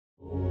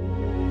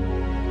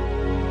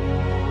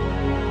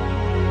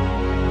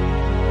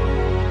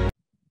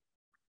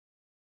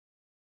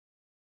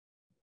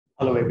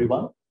Hello,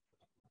 everyone.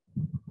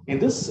 In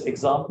this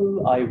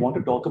example, I want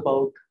to talk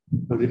about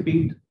the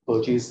repeat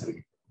purchase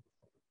rate.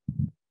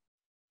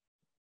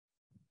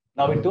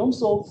 Now, in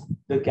terms of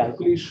the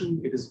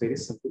calculation, it is very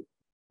simple.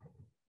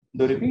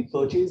 The repeat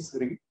purchase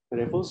rate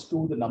refers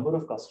to the number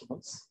of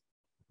customers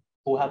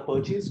who have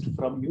purchased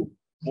from you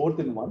more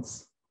than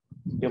once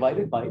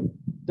divided by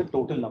the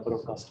total number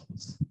of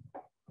customers.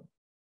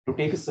 To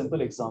take a simple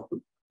example,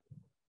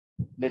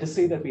 let us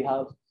say that we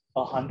have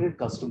 100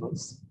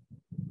 customers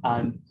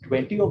and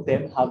 20 of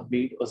them have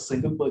made a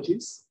single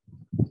purchase,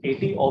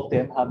 80 of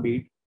them have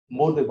made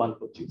more than one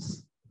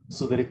purchase.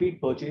 So the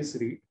repeat purchase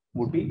rate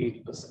would be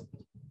 80%.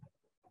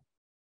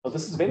 Now,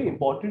 this is very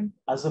important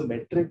as a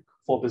metric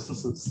for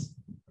businesses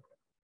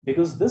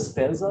because this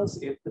tells us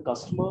if the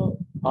customer,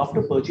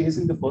 after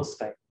purchasing the first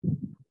time,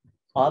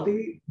 are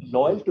they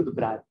loyal to the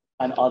brand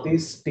and are they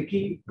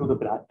sticky to the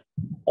brand?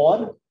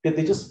 Or did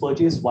they just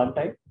purchase one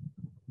time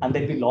and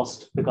then we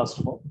lost the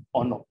customer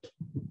or not?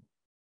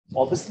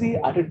 Obviously,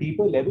 at a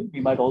deeper level, we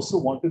might also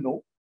want to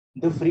know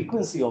the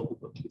frequency of the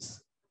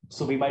purchase.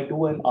 So we might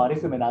do an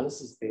RFM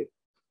analysis there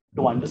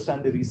to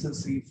understand the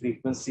recency,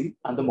 frequency,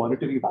 and the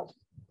monetary value.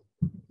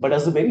 But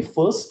as the very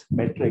first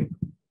metric,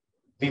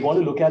 we want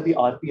to look at the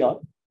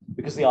RPR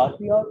because the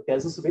RPR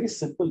tells us a very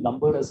simple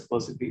number as a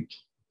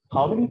percentage.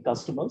 How many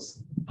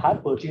customers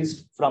have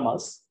purchased from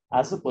us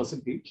as a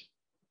percentage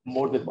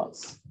more than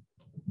once?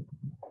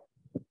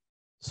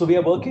 So we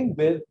are working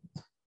with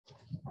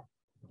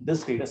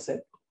this data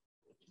set.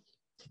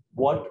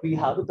 What we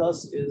have with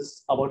us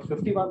is about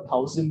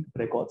 51,000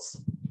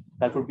 records.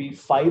 That would be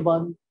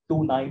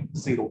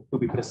 51290 to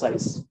be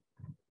precise.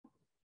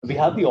 We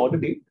have the order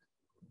date,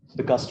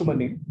 the customer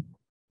name,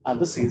 and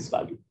the sales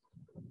value.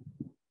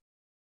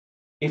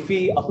 If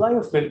we apply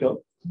a filter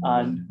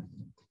and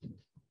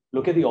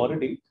look at the order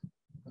date,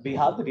 we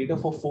have the data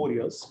for 4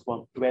 years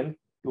from 12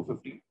 to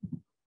 15.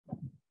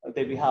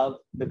 Then we have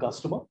the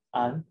customer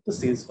and the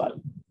sales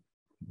value.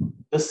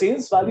 The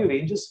sales value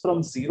ranges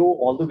from 0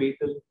 all the way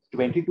till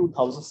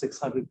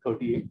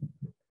 22,638.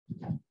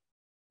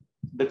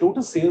 The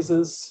total sales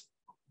is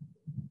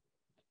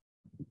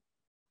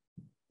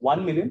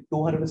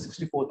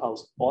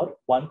 1,264,000 or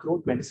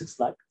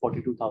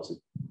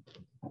 1,26,42,000.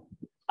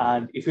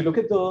 And if you look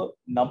at the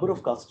number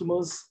of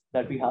customers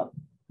that we have,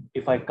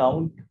 if I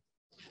count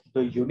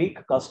the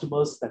unique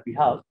customers that we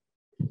have,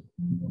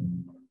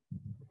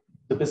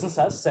 the business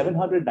has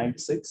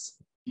 796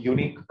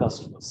 unique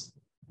customers.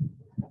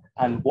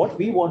 And what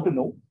we want to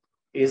know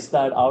is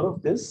that out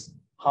of this,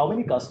 how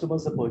many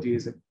customers are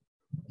purchasing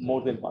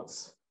more than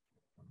once?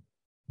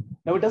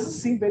 Now, it doesn't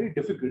seem very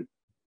difficult,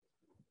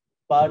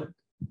 but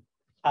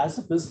as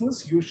a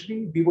business,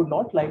 usually we would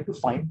not like to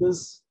find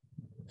this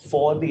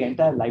for the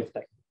entire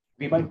lifetime.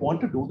 We might want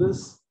to do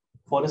this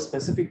for a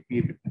specific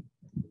period.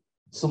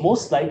 So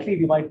most likely,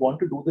 we might want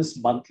to do this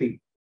monthly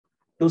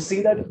to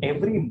see that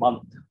every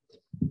month,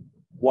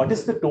 what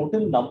is the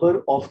total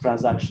number of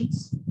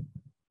transactions?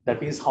 That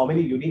means how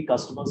many unique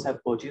customers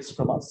have purchased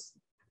from us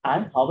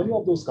and how many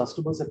of those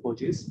customers have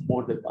purchased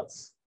more than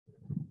once.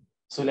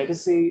 So let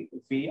us say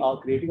we are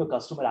creating a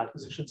customer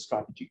acquisition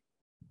strategy.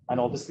 And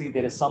obviously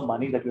there is some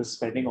money that we're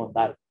spending on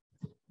that.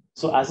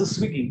 So as a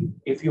Swiggy,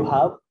 if you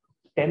have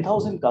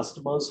 10,000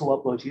 customers who are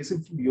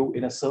purchasing from you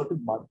in a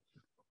certain month,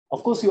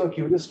 of course you are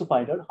curious to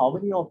find out how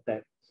many of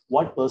them,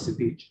 what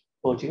percentage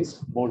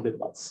purchased more than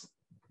once.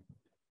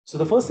 So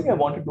the first thing I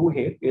want to do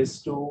here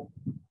is to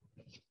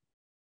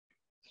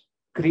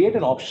create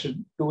an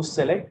option to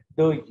select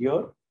the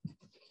year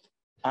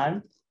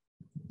and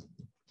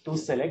to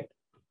select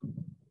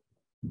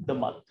the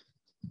month.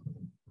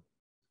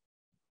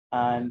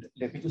 And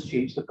let me just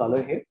change the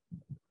color here.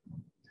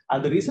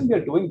 And the reason we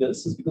are doing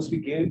this is because we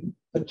gave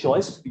a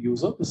choice to the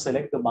user to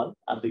select the month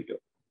and the year.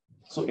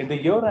 So in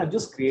the year, I'm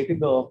just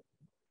creating a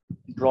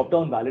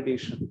drop-down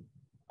validation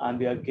and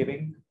we are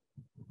giving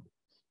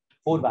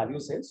 4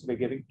 values here. So we're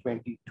giving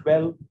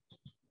 2012,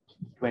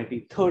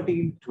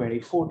 2013,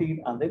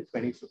 2014, and then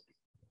 2015.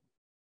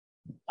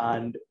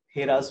 And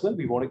here as well,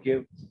 we want to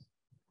give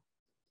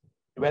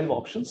 12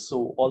 options.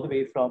 So all the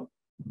way from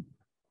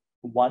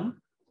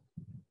 1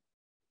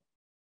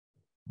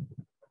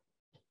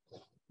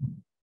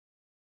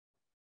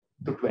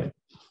 to 12.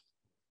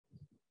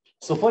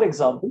 So for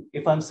example,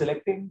 if I'm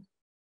selecting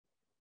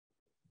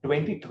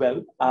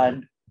 2012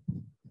 and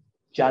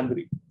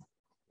January,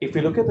 if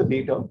you look at the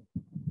data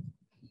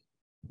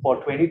for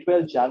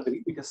 2012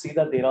 January, we can see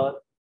that there are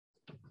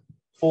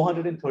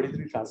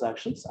 433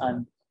 transactions,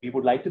 and we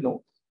would like to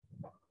know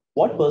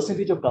what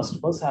percentage of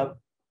customers have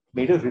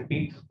made a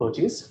repeat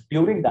purchase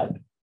during that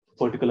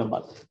particular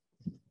month.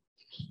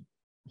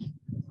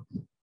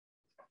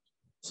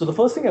 So the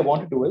first thing I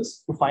want to do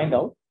is to find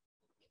out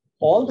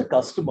all the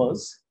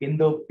customers in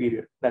the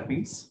period. That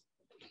means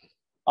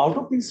out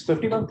of these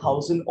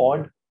 51,000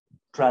 odd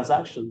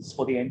transactions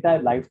for the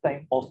entire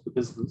lifetime of the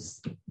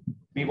business,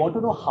 we want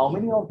to know how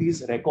many of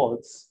these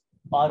records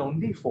are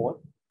only for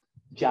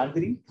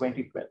January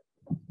 2012.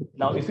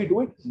 Now, if we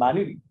do it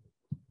manually,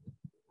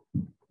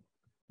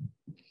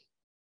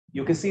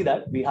 you can see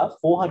that we have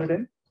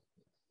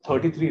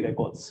 433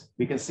 records.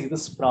 We can see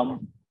this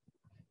from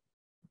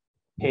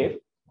here.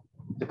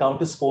 The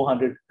count is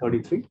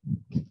 433.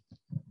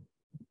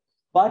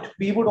 But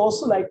we would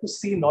also like to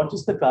see not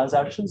just the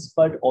transactions,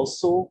 but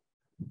also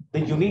the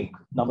unique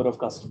number of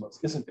customers,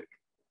 isn't it?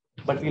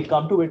 But we'll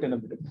come to it in a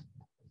minute.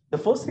 The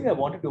first thing I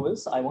want to do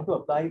is I want to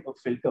apply a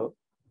filter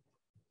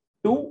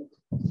to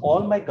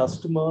all my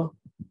customer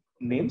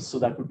names. So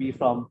that would be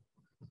from,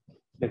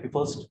 let me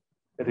first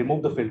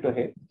remove the filter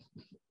here.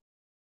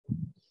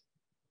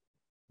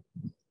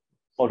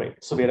 All right,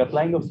 so we're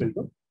applying a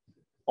filter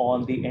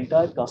on the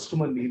entire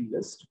customer name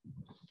list.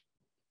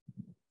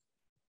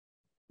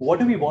 What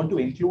do we want to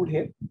include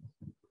here?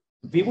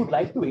 We would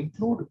like to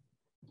include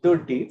the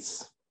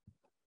dates,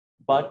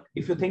 but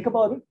if you think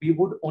about it, we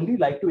would only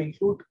like to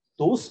include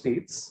those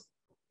dates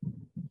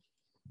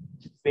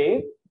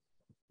where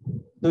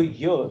the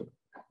year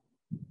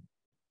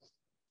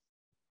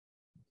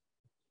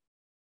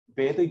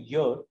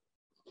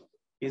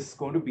is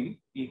going to be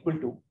equal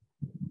to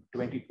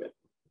 2012.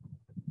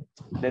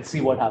 Let's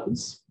see what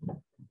happens.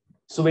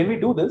 So when we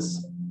do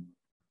this,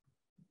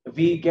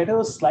 we get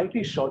a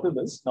slightly shorter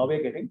list. Now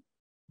we're getting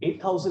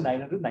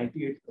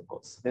 8,998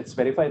 records. Let's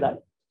verify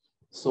that.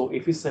 So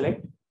if we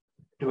select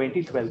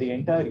 2012, the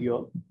entire year,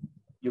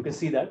 you can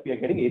see that we are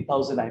getting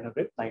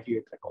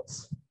 8,998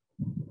 records.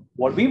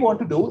 What we want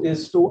to do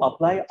is to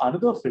apply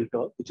another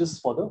filter, which is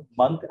for the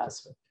month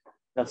as well.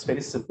 That's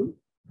very simple.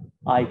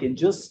 I can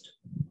just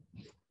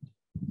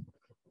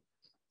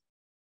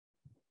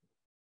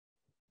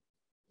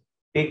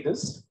take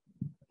this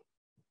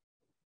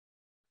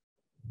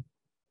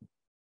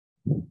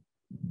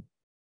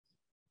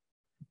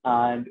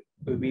and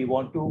we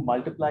want to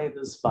multiply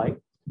this by,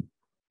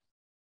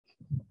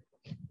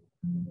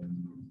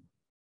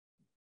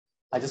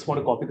 I just want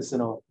to copy this in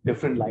a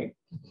different line.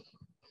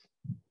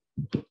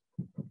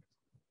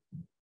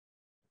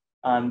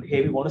 And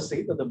here we want to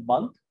say that the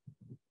month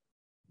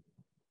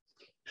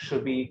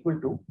should be equal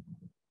to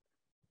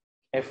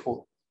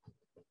F4.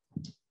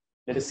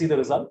 Let us see the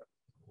result.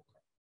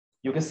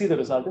 You can see the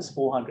result is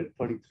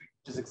 433, which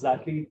is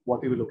exactly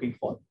what we were looking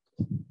for.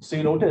 So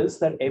you notice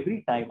that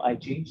every time I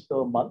change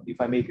the month, if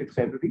I make it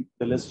February,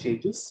 the list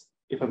changes.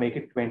 If I make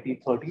it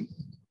 2013,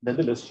 then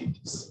the list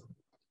changes.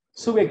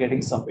 So we're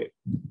getting somewhere.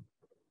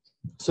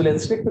 So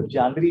let's take the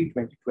January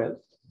 2012.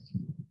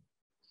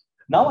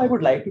 Now I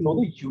would like to know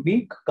the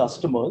unique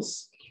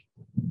customers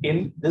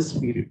in this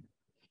period.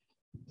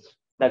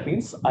 That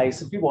means I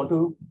simply want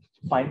to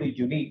find the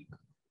unique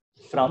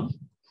from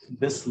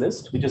this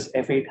list, which is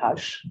F8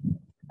 hash.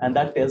 And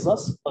that tells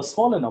us a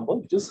smaller number,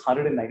 which is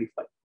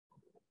 195.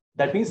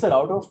 That means that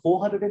out of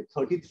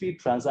 433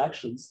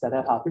 transactions that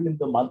have happened in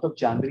the month of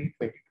January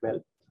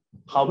 2012,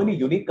 how many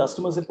unique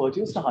customers have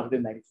purchased?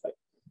 195.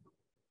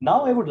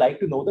 Now I would like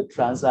to know the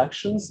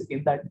transactions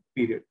in that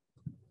period.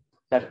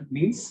 That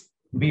means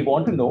we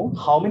want to know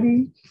how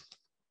many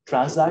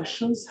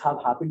transactions have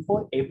happened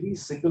for every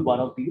single one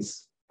of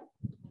these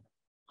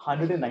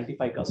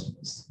 195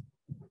 customers.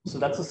 So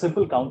that's a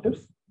simple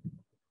COUNTIF.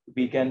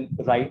 We can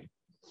write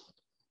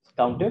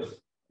COUNTIF.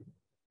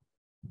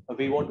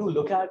 We want to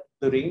look at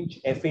the range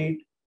F8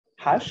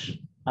 hash,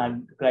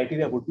 and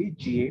criteria would be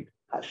G8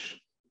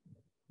 hash.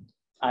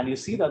 And you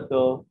see that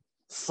the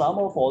sum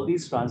of all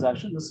these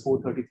transactions is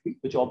 433,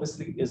 which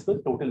obviously is the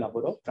total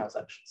number of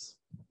transactions.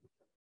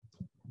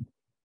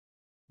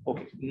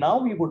 Okay, now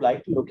we would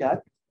like to look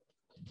at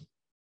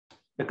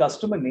the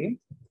customer name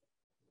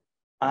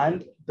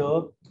and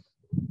the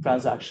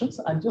transactions.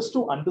 And just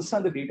to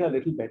understand the data a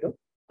little better,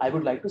 I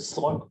would like to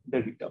sort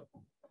the data.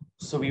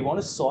 So we want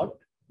to sort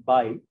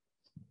by,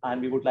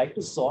 and we would like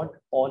to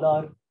sort all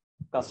our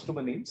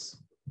customer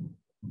names.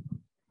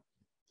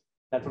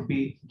 That would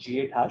be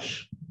G8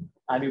 hash.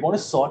 And we want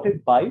to sort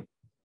it by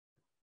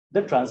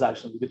the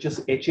transaction, which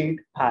is H8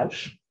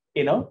 hash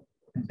in a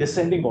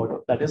descending order,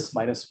 that is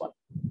 -1.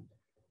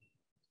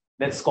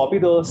 Let's copy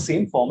the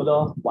same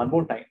formula one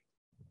more time.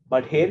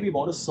 But here we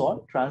want to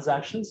sort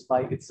transactions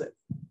by itself.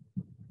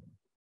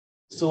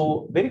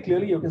 So very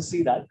clearly, you can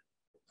see that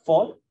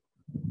for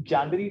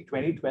January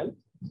 2012,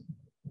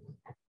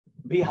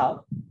 we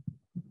have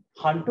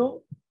Hunter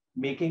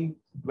making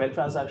 12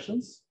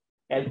 transactions,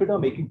 Elpida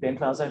making 10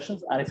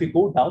 transactions. And if we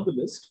go down the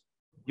list,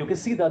 you can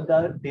see that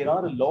there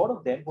are a lot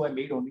of them who have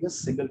made only a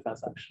single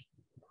transaction.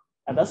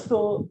 And that's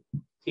the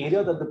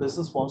area that the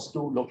business wants to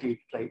locate,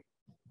 right?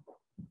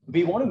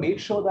 We want to make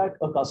sure that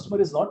a customer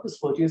is not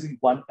just purchasing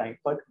one time,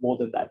 but more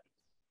than that.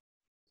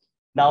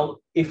 Now,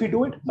 if we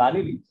do it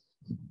manually,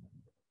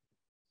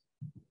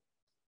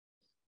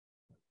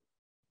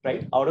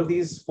 right, out of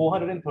these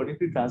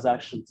 433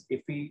 transactions,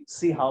 if we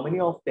see how many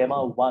of them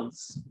are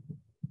ones,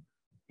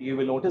 you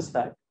will notice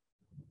that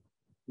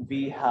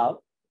we have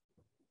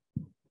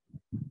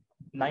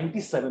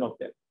 97 of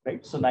them,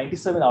 right? So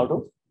 97 out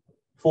of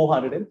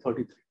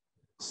 433.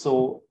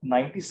 So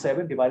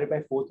 97 divided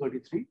by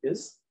 433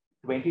 is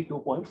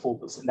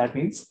 22.4%. That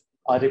means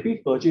our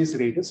repeat purchase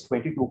rate is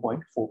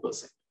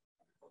 22.4%.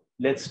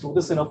 Let's do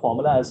this in a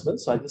formula as well.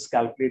 So I'll just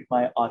calculate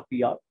my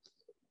RPR.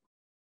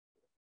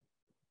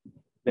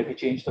 Let me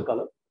change the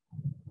color.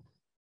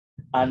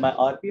 And my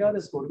RPR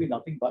is going to be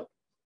nothing but,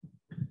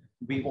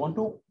 we want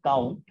to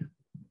count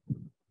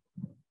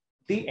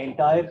the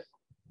entire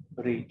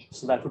range.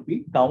 So that would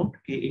be count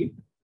K8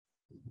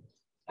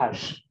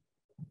 hash,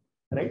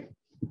 right?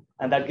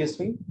 And that gives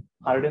me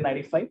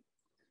 195.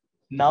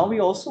 Now we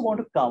also want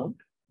to count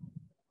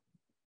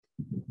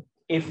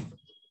if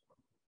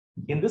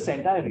in this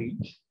entire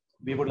range,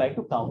 we would like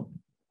to count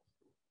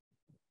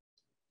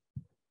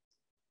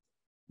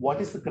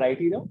what is the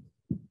criteria,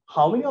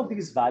 how many of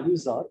these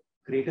values are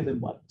greater than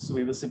 1. So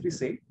we will simply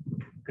say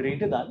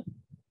greater than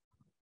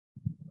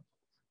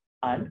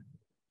and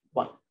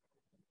 1.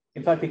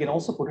 In fact, we can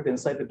also put it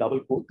inside the double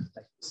quote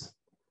like this.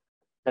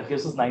 That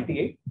gives us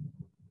 98.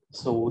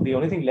 So the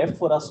only thing left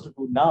for us to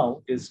do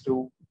now is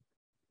to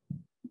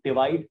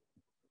divide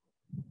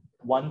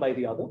one by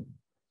the other.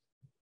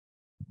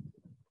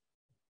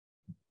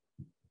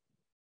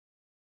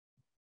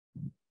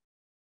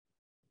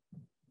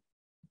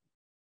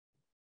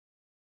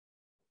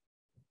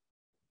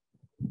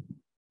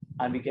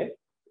 And we get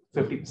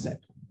 50%.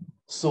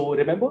 So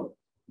remember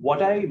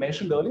what I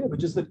mentioned earlier,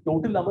 which is the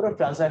total number of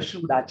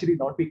transactions would actually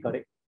not be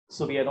correct.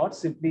 So we are not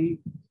simply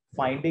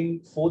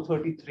finding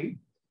 433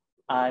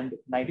 and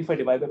 95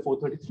 divided by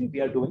 433. We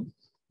are doing,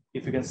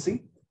 if you can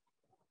see,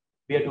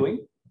 we are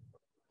doing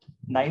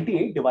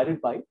 98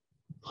 divided by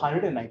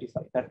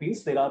 195. That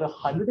means there are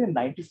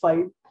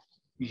 195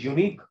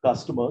 unique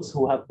customers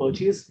who have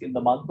purchased in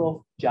the month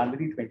of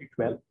January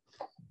 2012.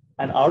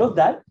 And out of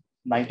that,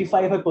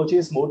 95 have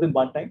purchased more than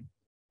one time.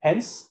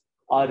 Hence,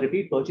 our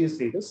repeat purchase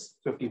rate is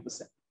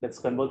 50%. Let's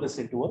convert this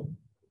into a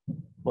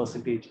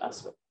percentage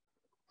as well.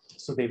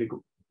 So there we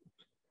go.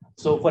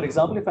 So for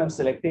example, if I'm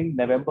selecting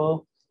November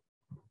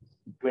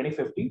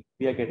 2050,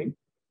 we are getting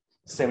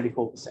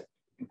 74%.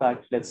 In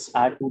fact, let's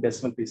add 2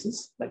 decimal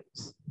places like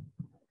this.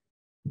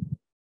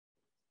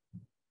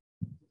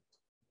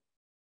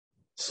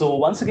 So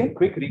once again,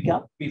 quick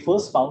recap. We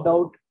first found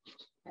out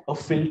a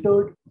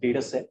filtered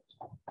data set.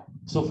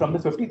 So from the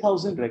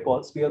 50,000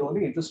 records, we are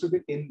only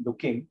interested in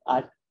looking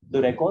at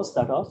the records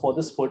that are for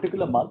this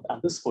particular month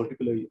and this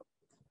particular year.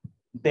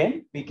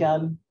 Then we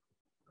can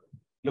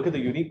look at the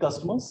unique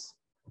customers.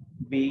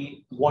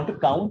 We want to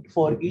count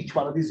for each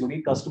one of these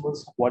unique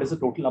customers, what is the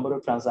total number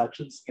of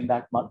transactions in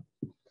that month.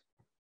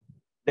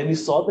 Then we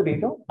sort the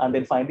data, and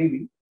then finally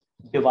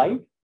we divide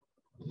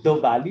the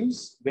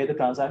values where the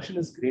transaction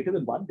is greater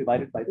than 1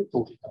 divided by the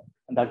total count.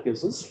 And that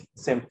gives us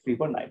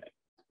 73.99.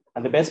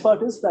 And the best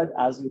part is that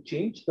as you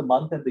change the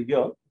month and the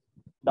year,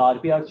 the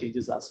RPR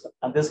changes as well.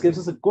 And this gives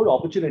us a good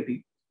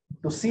opportunity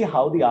to see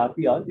how the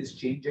RPR is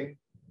changing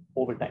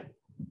over time.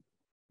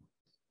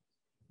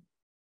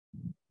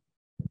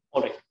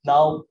 All right,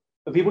 now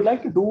we would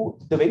like to do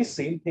the very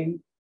same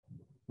thing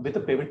with a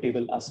pivot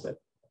table as well.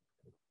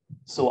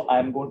 So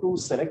I'm going to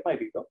select my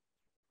data,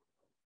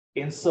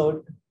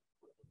 insert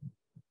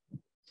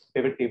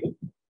pivot table,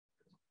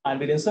 and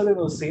we'll insert it in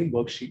the same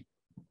worksheet.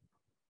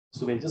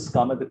 So we'll just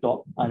come at the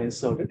top and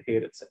insert it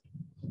here itself.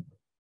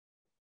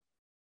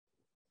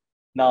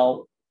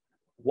 Now,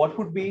 what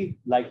would we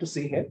like to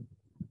see here?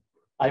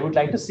 I would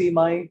like to see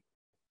my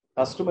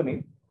customer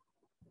name.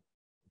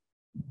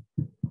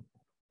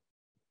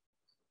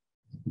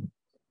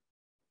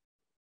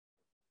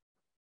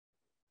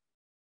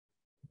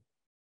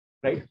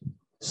 Right?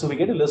 So we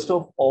get a list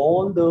of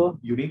all the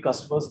unique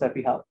customers that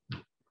we have.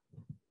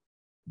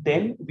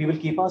 Then we will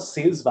keep our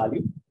sales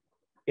value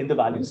in the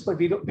values, but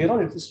we're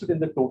not interested in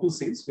the total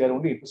sales. We are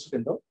only interested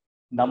in the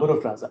number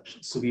of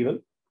transactions. So we will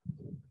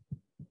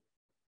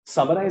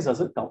summarize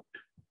as a count.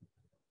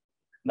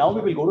 Now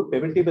we will go to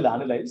pivot table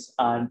analyze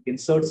and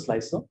insert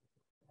slicer.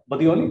 But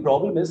the only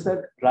problem is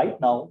that right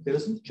now there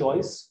is no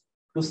choice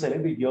to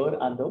select the year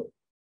and the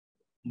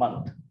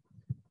month.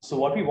 So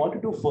what we want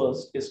to do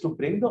first is to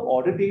bring the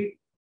order date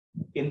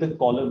in the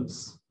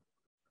columns.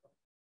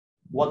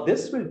 What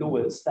this will do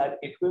is that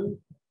it will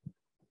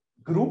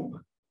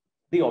group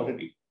the order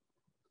date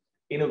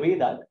in a way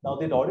that now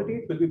the order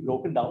date will be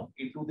broken down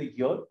into the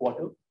year,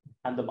 quarter,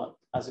 and the month.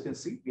 As you can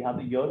see, we have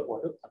the year,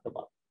 quarter, and the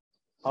month.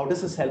 How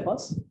does this help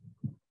us?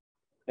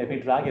 Let me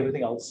drag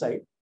everything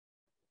outside.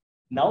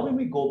 Now, when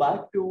we go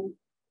back to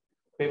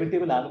pivot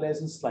table analyze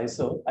and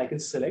slicer, I can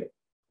select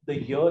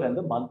the year and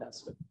the month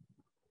as well.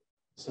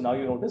 So now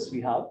you notice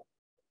we have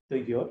the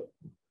year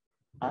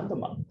and the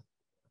month.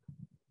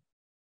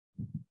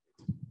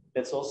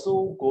 Let's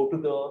also go to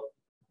the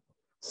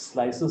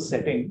slicer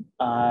setting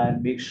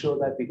and make sure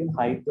that we can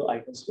hide the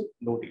items with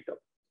no data.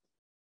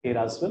 Here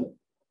as well,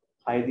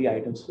 hide the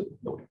items with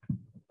no data.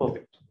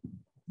 Perfect.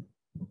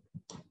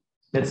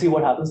 Let's see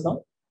what happens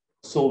now.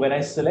 So when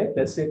I select,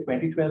 let's say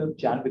 2012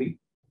 January,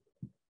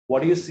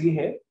 what do you see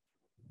here?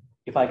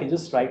 If I can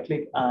just right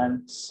click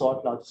and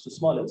sort largest to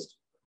smallest,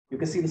 you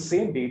can see the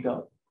same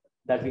data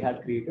that we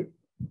had created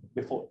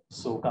before.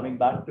 So coming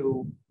back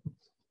to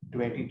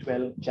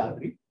 2012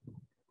 January,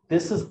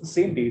 this is the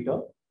same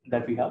data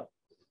that we have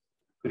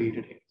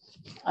created here.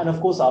 And of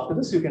course, after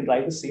this, you can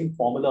write the same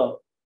formula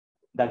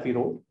that we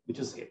wrote, which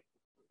is here.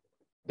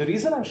 The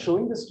reason I'm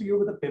showing this to you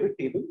with a pivot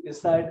table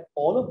is that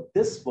all of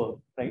this work,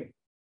 right,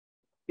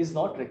 is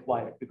not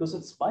required because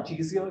it's much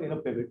easier in a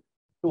pivot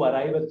to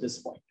arrive at this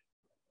point.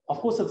 Of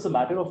course, it's a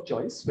matter of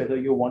choice whether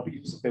you want to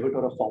use a pivot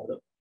or a formula.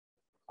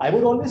 I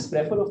would always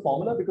prefer a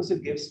formula because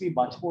it gives me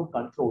much more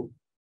control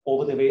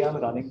over the way I'm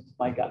running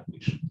my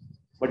calculation.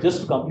 But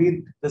just to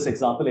complete this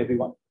example,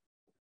 everyone,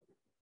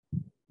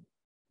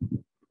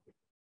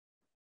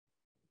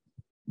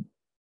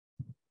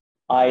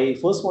 I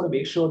first want to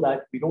make sure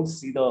that we don't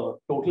see the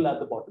total at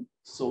the bottom.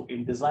 So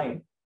in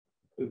design,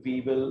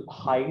 we will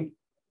hide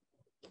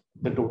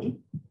the total.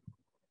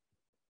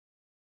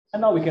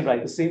 And now we can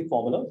write the same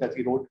formula that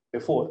we wrote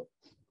before,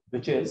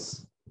 which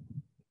is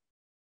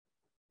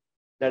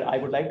that I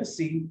would like to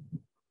see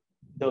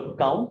the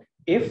count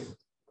if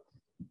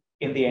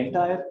in the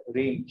entire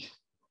range,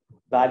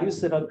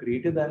 values that are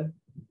greater than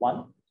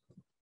 1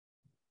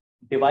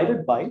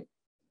 divided by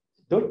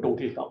the total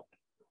count.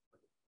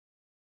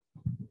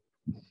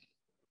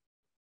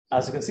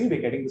 As you can see,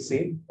 we're getting the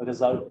same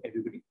result,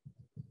 everybody,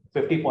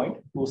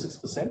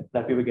 50.26%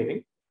 that we were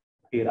getting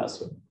here as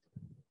well.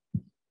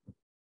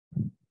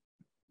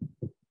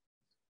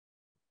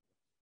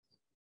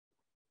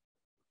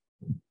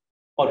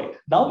 All right,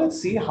 now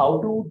let's see how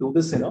to do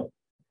this in a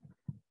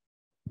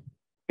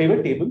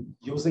pivot table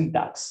using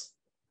DAX.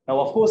 Now,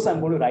 of course, I'm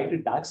going to write a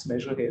DAX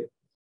measure here,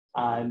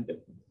 and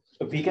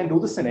we can do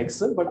this in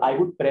Excel, but I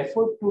would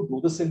prefer to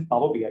do this in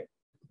Power BI.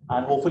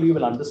 And hopefully you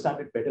will understand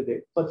it better there.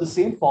 But the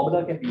same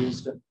formula can be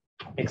used in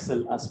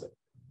Excel as well.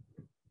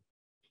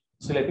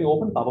 So let me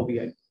open Power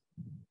BI.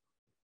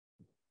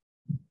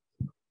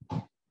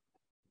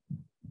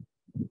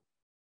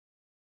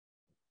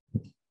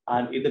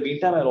 And in the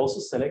meantime, I'll also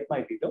select my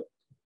data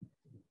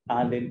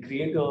and then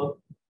create a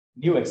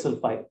new Excel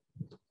file.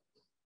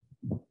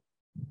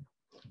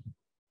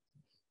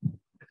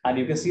 And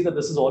you can see that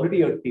this is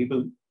already a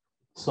table.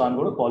 So I'm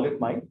going to call it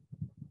my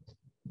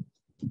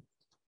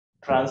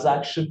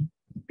transaction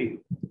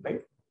table,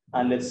 right?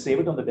 And let's save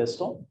it on the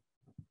desktop.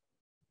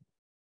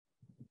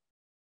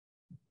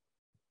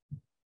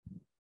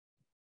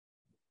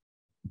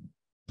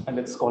 And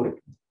let's call it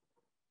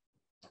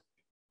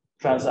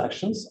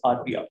transactions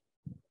RPR.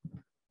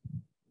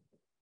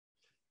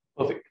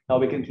 Perfect. Now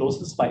we can close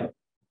this file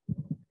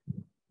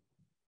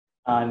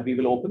and we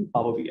will open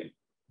Power BI.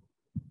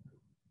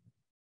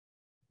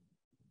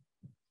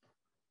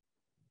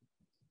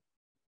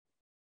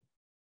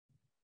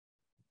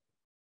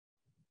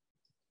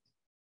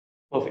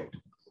 Perfect.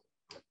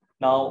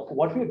 Now,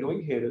 what we're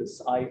doing here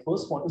is I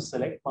first want to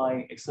select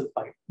my Excel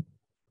file,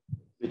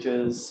 which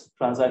is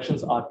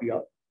transactions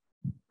RPR.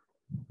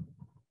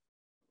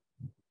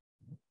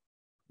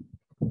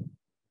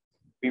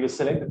 We will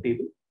select the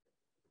table.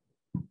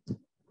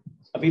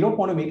 We don't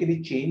want to make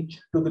any change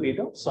to the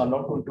data, so I'm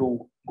not going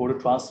to go to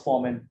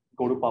transform and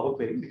go to Power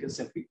Query. We can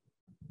simply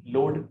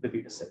load the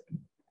data set.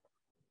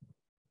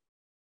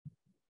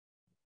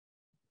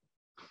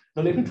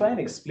 Now, let me try and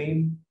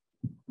explain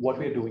what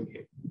we're doing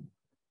here.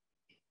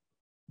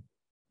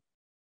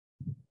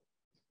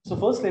 So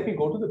first, let me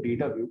go to the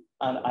data view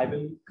and I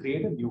will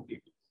create a new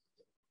table.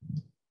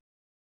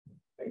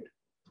 Right?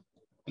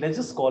 Let's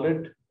just call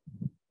it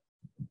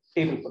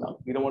table for now.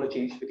 We don't want to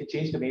change, we can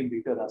change the name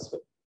later as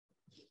well.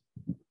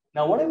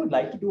 Now, what I would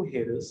like to do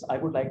here is I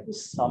would like to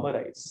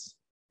summarize,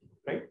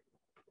 right?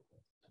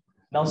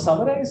 Now,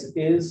 summarize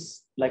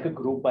is like a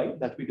group by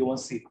that we do on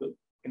SQL.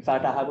 In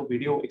fact, I have a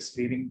video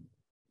explaining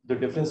the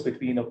difference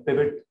between a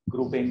pivot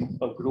grouping,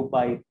 a group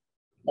by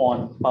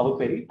on Power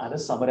Query, and a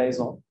summarize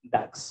on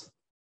DAX.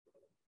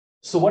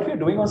 So what we're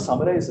doing on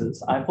summarize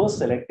is I'm first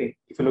selecting,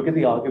 if you look at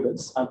the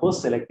arguments, I'm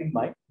first selecting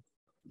my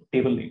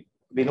table name.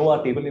 We know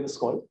our table name is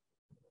called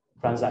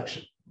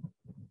transaction.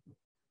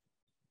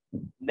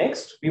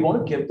 Next, we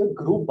want to give the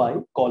group by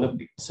column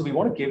name. So we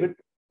want to give it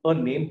a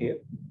name here.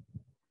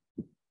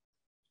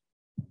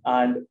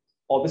 And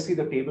obviously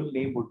the table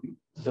name would be,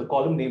 the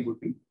column name would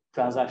be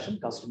transaction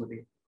customer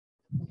name.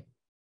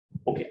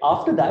 Okay,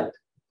 after that,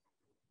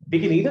 we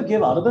can either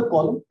give another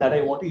column that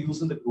I want to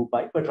use in the group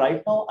by, but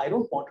right now I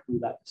don't want to do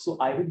that. So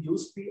I will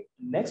use the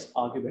next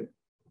argument,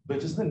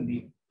 which is the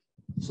name.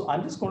 So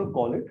I'm just going to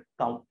call it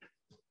count.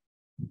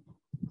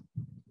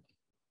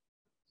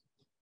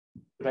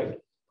 Right?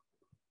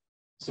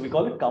 So we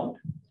call it count,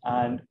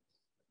 and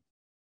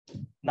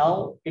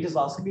now it is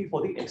asking me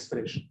for the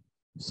expression.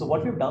 So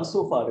what we've done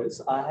so far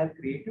is I have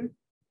created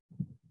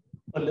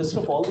a list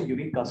of all the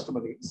unique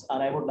customer names,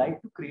 and I would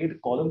like to create a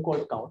column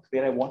called count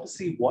where I want to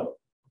see what?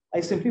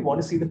 I simply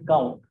want to see the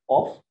count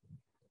of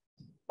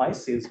my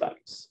sales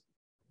values.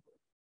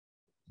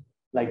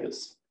 Like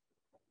this.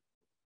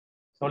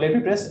 Now let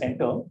me press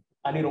enter,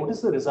 and you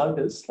notice the result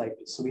is like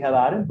this. So we have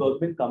Aaron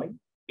Bergman coming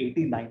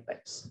 89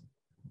 times.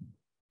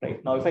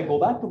 Right? Now, if I go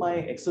back to my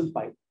Excel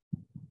file,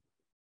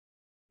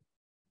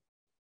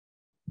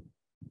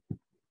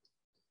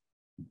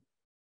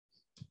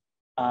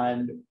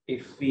 and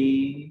if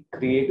we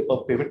create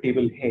a pivot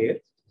table here,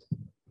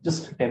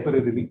 just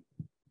temporarily,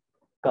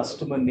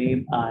 customer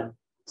name and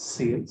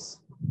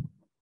sales,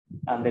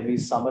 and then we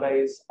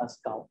summarize as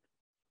count.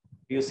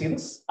 Do you see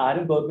this?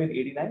 Aaron Bergman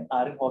 89,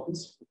 Aaron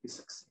Hawkins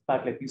 56. In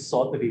fact, let me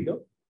sort the data.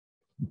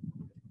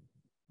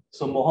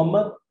 So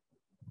Mohammed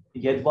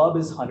Yedwab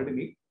is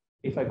 108.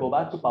 If I go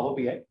back to Power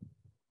BI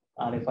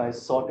and if I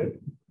sort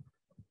it,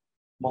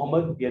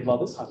 Mohammed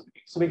Yedwab is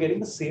 108. So we're getting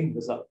the same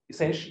result.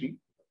 Essentially,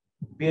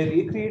 we are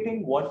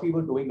recreating what we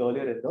were doing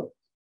earlier in the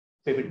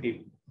pivot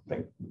table,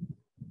 right?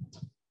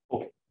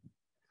 Okay.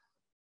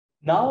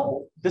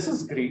 Now, this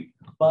is great,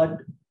 but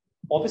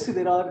obviously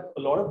there are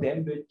a lot of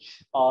them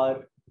which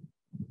are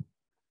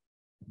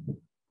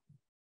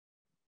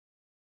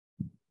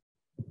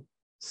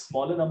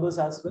smaller numbers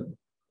as well.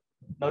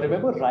 Now,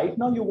 remember, right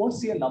now you won't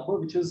see a number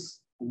which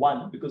is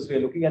 1 because we are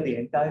looking at the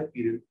entire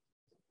period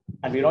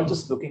and we're not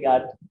just looking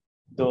at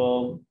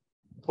the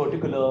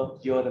particular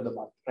year and the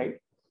month, right?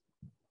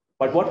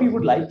 But what we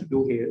would like to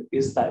do here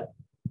is that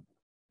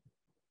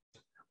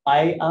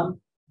I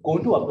am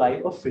going to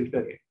apply a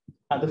filter here.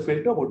 And the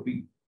filter would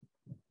be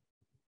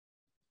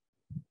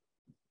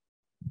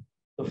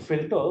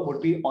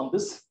on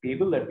this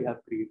table that we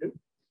have created.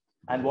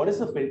 And what is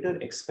the filter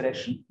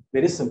expression?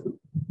 Very simple.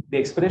 The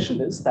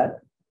expression is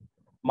that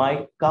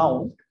my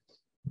count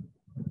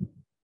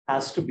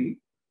has to be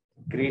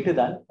greater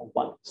than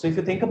 1. So if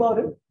you think about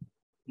it,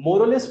 more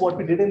or less what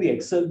we did in the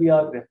Excel, we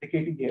are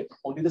replicating here.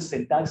 Only the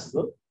syntax is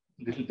a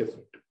little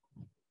different.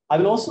 I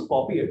will also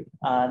copy it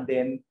and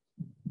then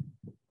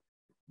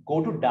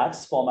go to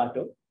DAX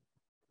formatter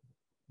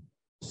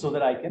so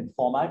that I can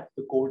format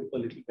the code a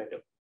little better.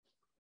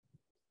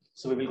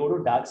 So we will go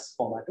to DAX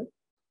formatter.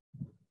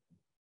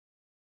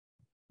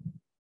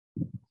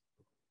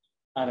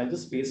 And I'll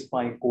just paste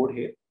my code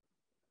here.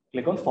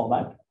 Click on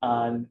format.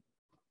 And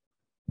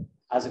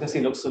as you can see,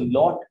 it looks a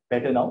lot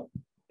better now.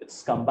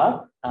 It's come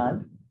back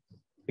and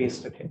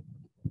paste it here,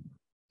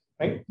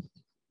 right?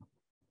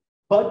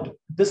 But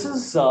this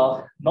is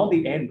not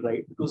the end,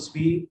 right? Because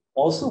we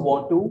also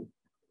want to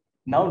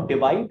now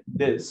divide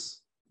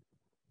this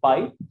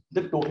by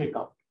the total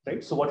count,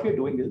 right? So what we're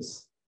doing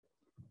is,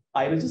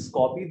 I will just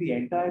copy the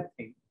entire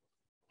thing,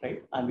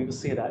 right? And we will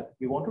say that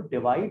we want to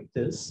divide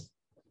this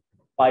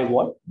by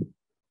what?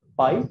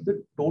 By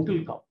the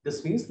total count.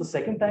 This means the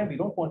second time we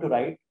don't want to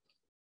write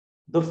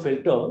the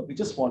filter, we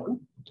just want to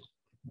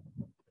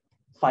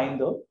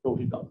find the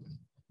total count.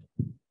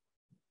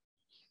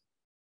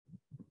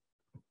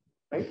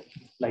 Right?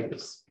 Like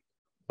this.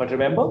 But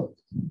remember,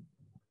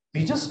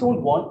 we just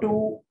don't want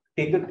to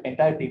take the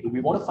entire table.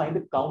 We want to find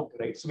the count,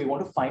 right? So we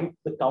want to find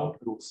the count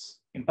rows.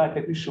 In fact,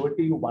 let me show it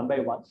to you one by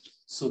one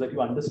so that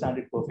you understand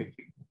it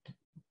perfectly.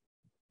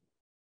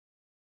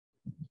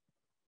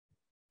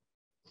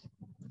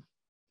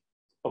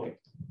 Okay.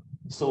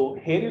 So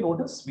here you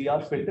notice we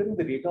are filtering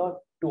the data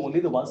to only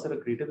the ones that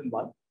are greater than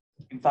 1.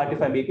 In fact,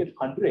 if I make it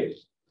 100,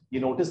 you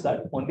notice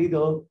that only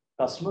the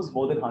customers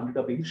more than 100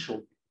 are being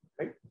shown,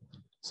 right?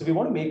 So we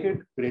want to make it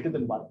greater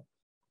than 1.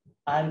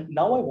 And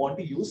now I want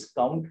to use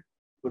count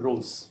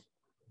rows.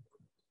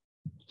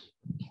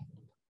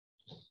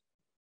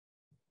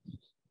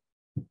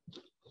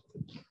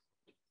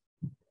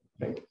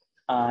 Right.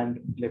 And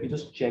let me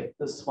just check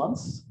this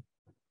once.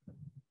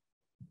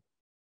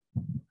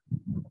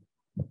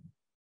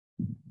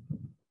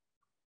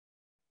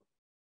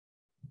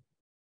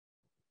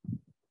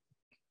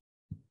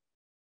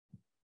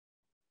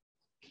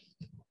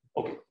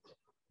 Okay.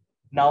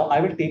 Now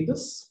I will take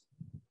this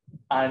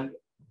and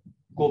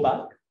go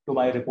back to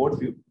my report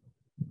view.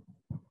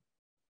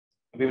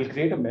 We will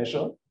create a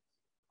measure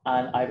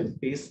and I will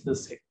paste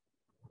this here,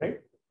 right?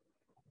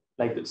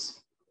 Like this.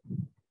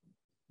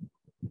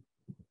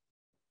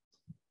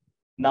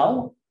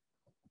 Now,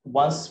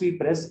 once we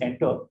press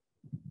enter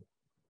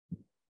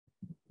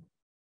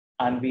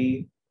and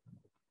we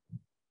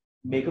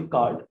make a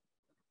card,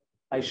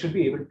 I should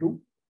be able to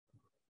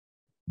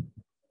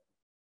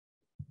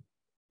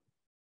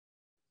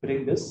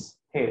bring this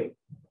here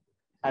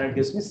and it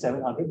gives me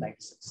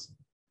 796.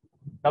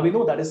 Now we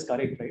know that is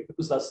correct, right?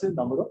 Because that's the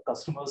number of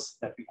customers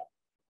that we have.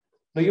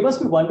 Now you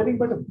must be wondering,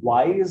 but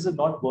why is it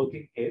not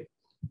working here?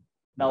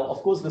 Now, of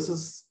course, this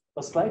is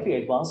a slightly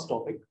advanced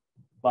topic,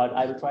 but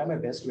I will try my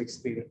best to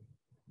explain it.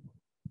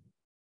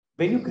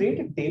 When you create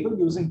a table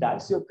using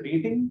DAX, you're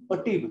creating a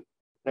table,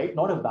 right?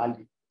 Not a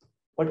value.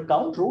 But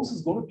count rows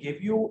is going to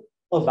give you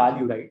a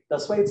value, right?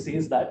 That's why it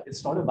says that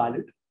it's not a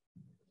valid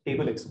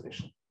table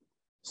expression.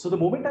 So the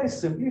moment I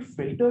simply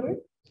filter it,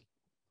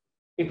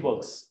 it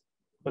works.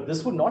 But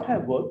this would not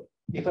have worked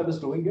if I was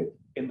doing it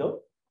in the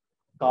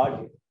card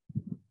here.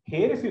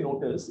 Here, if you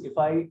notice, if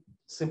I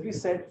simply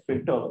said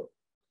filter,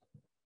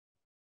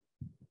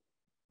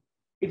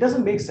 it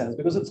doesn't make sense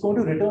because it's going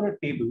to return a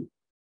table,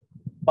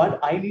 but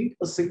I need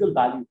a single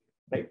value,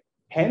 right?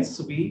 Hence,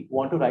 we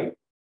want to write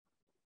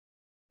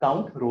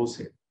count rows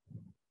here.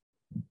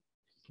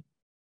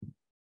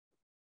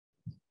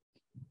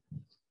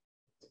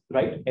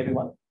 Right,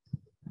 everyone?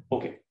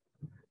 Okay.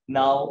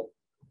 Now,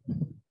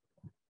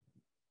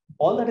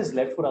 all that is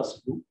left for us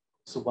to do.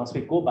 So once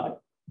we go back,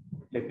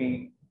 let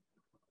me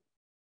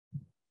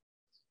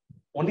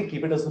only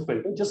keep it as the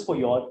filter just for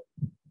your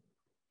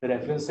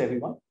reference,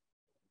 everyone.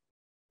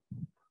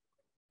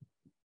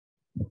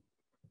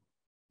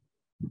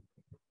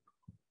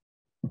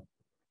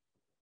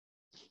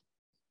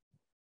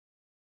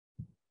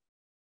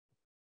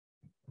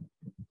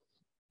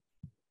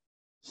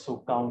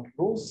 So count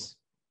rows.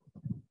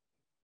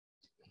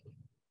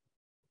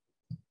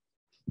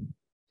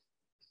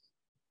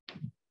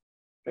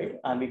 Right,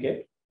 and we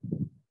get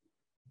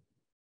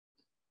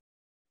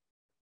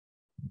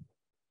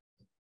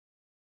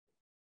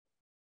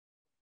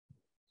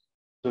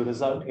the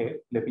result here.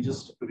 Let me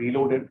just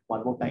reload it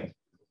one more time.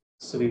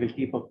 So we will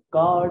keep a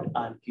card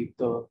and keep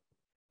the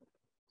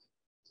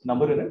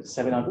number in it,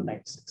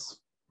 796.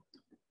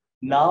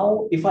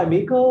 Now, if I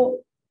make a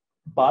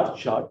bar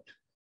chart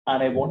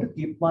and I want to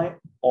keep my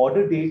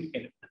order date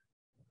in it,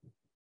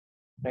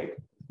 right?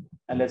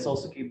 And let's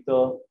also keep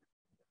the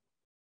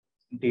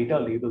data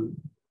label.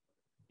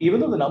 Even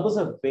though the numbers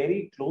are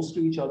very close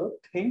to each other,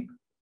 think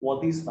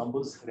what these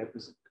numbers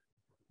represent.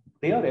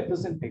 They are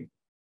representing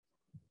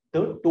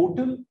the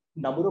total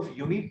number of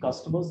unique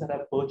customers that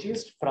have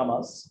purchased from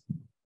us,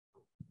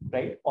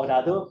 right? Or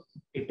rather,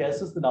 it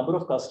tells us the number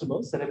of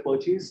customers that have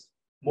purchased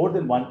more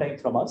than one time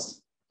from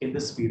us in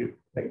this period,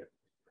 right?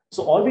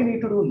 So all we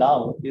need to do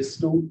now is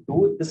to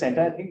do this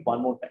entire thing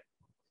one more time.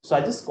 So I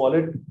just call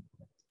it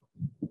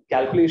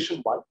calculation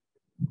one,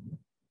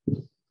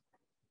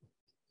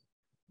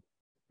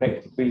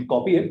 right? We'll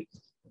copy it.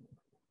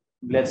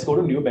 Let's go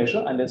to new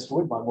measure and let's do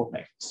it one more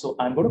time. So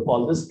I'm going to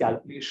call this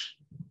calculation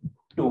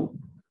two.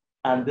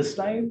 And this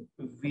time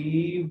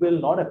we will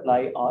not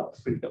apply our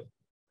filter,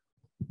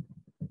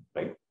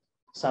 right?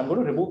 So I'm going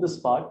to remove this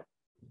part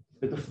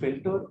with the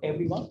filter,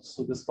 everyone.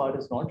 So this part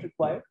is not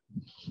required.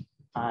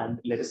 And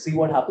let us see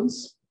what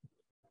happens.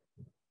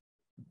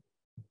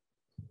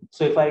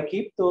 So if I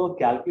keep the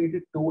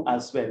calculated 2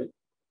 as well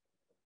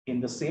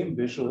in the same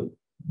visual,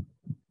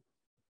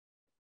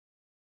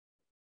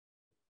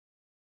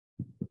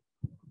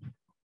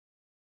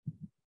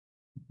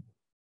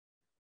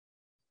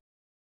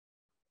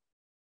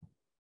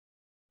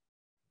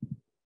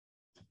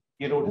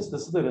 you notice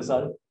this is the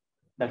result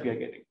that we are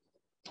getting.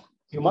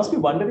 You must be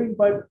wondering,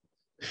 but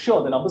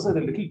sure, the numbers are a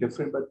little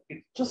different, but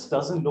it just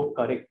doesn't look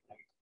correct.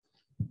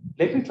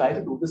 Let me try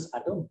to do this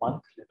at a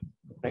month level,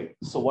 right?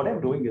 So what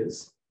I'm doing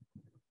is,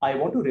 I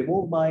want to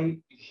remove my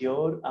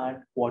year and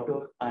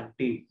quarter and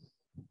day.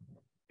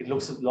 It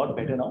looks a lot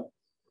better now.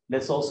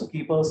 Let's also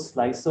keep a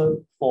slicer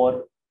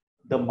for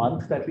the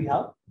month that we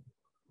have.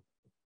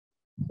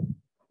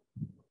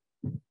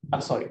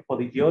 I'm sorry, for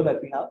the year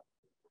that we have.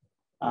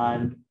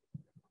 And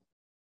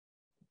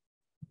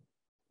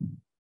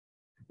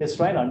let's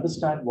try and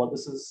understand what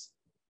this is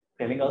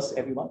telling us,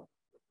 everyone.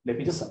 Let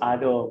me just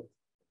add a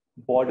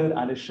border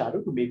and a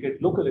shadow to make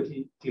it look a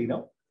little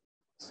cleaner.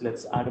 So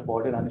let's add a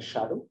border and a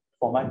shadow.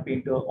 Format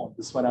painter on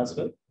this one as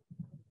well.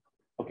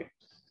 Okay.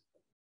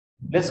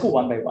 Let's go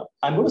one by one.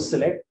 I'm going to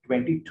select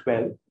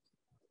 2012.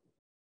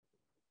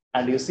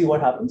 And you see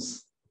what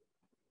happens?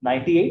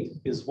 98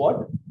 is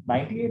what?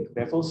 98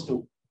 refers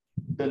to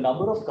the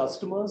number of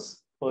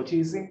customers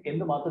purchasing in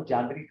the month of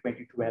January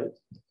 2012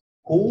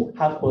 who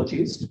have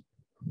purchased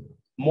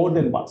more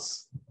than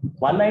once.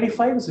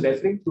 195 is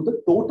referring to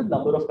the total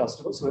number of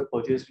customers who have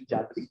purchased in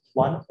January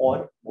one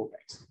or more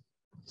times.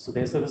 So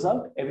there's the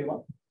result,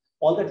 everyone.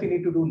 All that we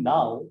need to do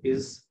now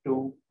is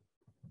to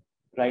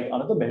write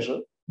another measure.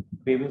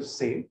 We will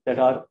say that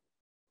our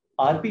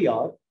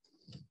RPR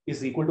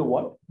is equal to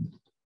what?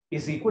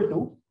 Is equal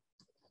to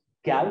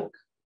calc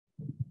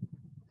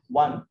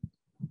 1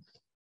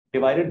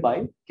 divided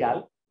by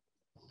calc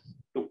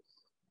 2.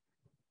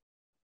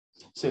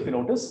 So if you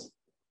notice,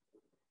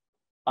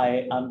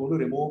 I am going to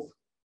remove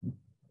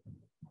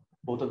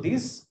both of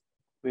these.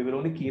 We will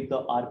only keep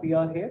the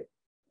RPR here.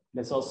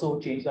 Let's also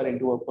change that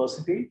into a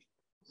percentage.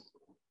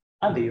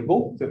 And there you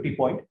go,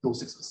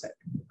 50.26%.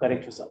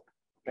 Correct result,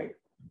 right?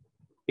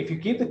 If you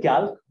keep the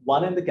calc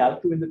 1 and the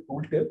calc 2 in the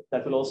tooltip,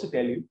 that will also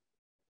tell you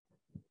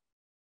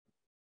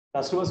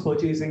customers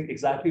purchasing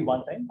exactly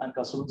one time and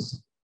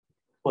customers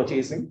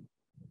purchasing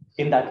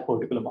in that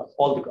particular month,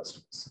 all the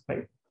customers,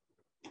 right?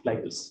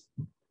 Like this.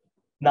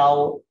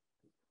 Now,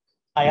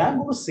 I am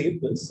going to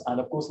save this, and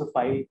of course, the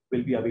file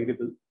will be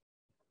available.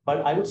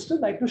 But I would still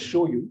like to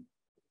show you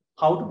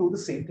how to do the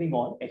same thing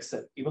on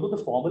Excel. Even though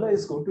the formula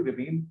is going to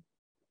remain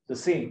the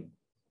same,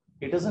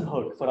 it doesn't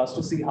hurt for us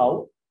to see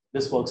how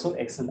this works on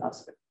Excel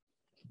as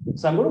well.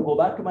 So I'm going to go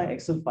back to my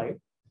Excel file.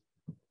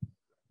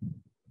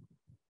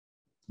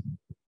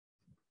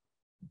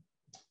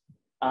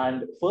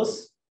 And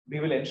first, we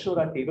will ensure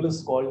our table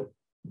is called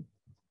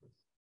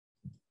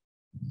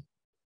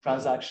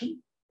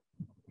transaction.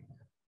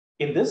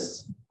 In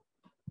this,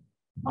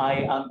 I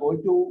am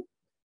going to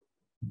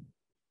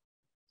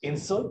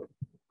insert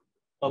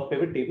a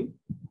pivot table.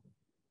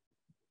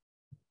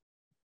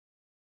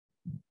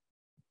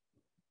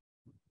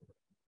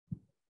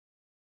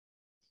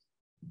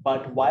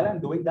 But while I'm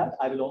doing that,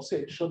 I will also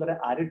ensure that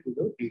I add it to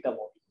the data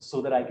model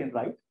so that I can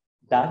write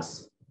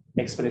DAX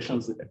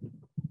expressions in it.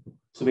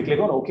 So we click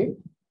on OK.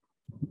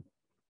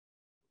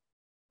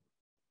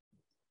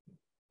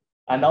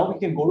 And now we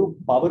can go to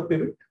Power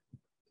Pivot.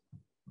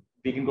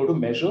 We can go to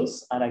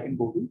Measures, and I can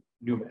go to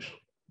New Measure.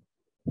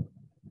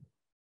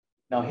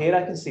 Now here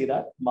I can say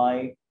that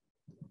my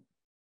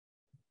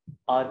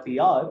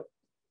RPR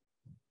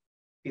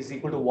is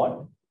equal to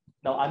what?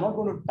 Now, I'm not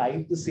going to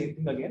type the same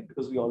thing again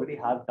because we already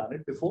have done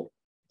it before.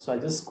 So I'll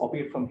just copy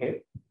it from here.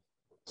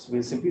 So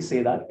we'll simply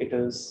say that it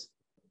is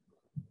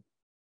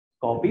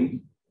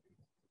copy,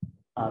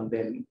 and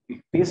then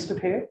we paste it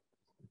here,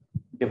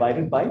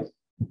 divided by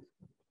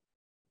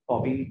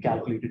copy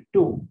calculated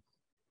 2,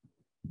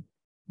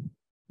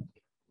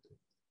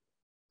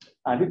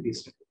 and we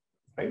paste it,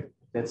 right?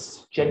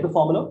 Let's check the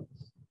formula.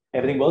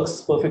 Everything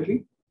works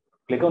perfectly.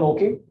 Click on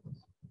OK.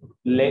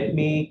 Let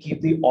me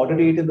keep the order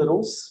date in the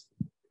rows,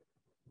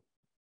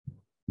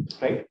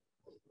 right?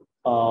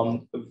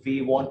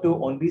 We want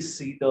to only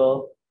see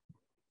the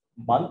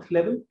month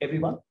level,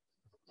 everyone.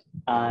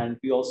 And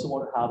we also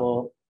want to have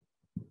a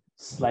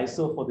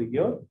slicer for the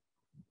year.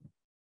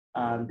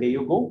 And there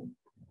you go.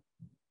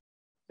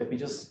 Let me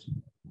just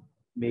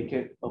make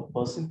it a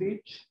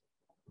percentage.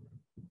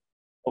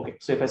 Okay,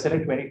 so if I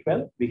select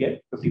 2012, we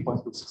get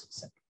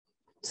 50.26%.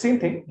 Same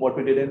thing, what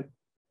we did in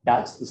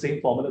DAX, the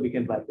same formula we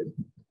can write in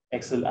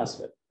Excel as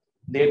well.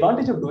 The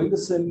advantage of doing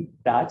this in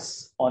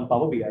DAX on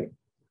Power BI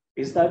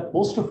is that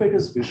most of it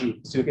is visual.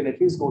 So you can at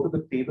least go to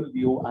the table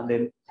view and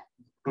then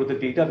to the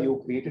data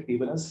view, create a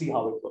table and see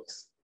how it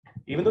works.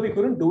 Even though we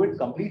couldn't do it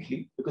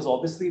completely, because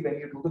obviously when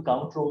you do the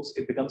count rows,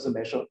 it becomes a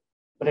measure.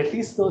 But at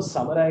least the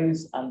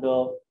summarize and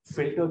the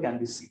filter can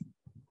be seen.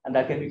 And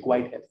that can be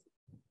quite helpful.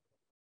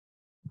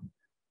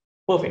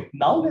 Perfect.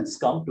 Now let's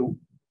come to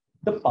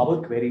the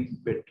Power Query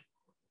bit.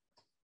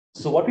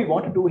 So what we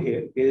want to do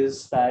here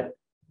is that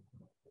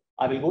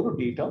I will go to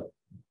data,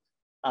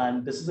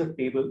 and this is a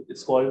table.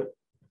 It's called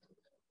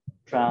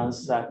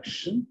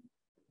transaction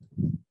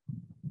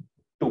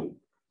 2,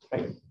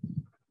 right?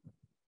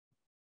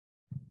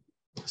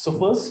 So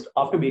first,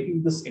 after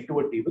making this into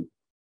a table,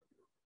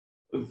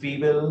 we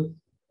will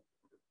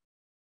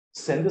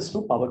send this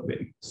to Power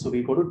Query. So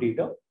we go to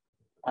data,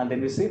 and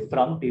then we say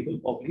from table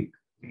oblique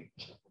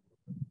range.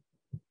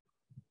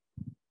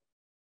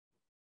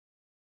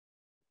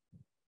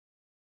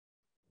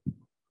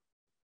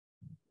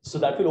 So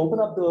that will open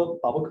up the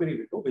Power Query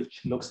window,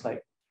 which looks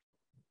like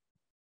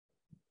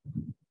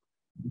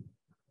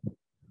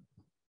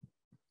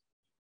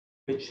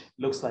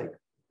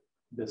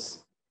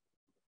this,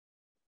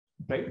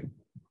 right?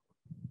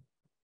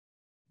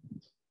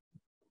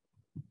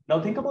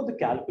 Now think about the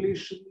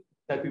calculation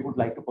that we would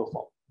like to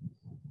perform.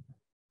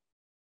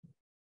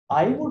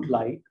 I would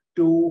like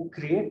to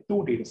create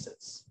 2 data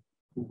sets,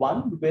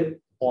 one with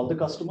all the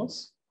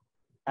customers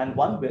and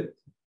one with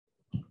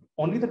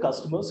only the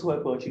customers who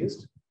have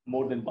purchased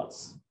more than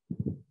once,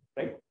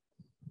 right?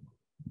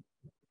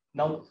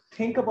 Now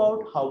think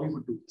about how we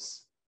would do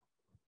this.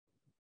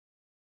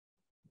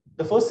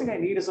 The first thing I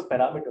need is a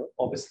parameter,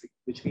 obviously,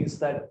 which means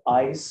that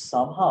I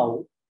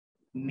somehow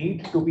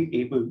need to be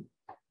able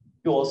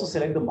to also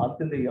select the month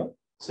in the year.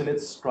 So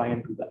let's try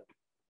and do that.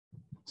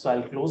 So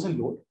I'll close and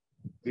load.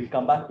 We'll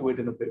come back to it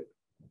in a bit.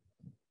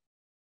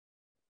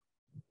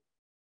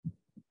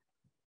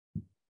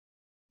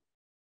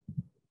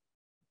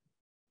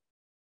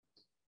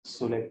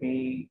 So let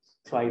me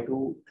try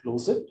to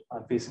close it.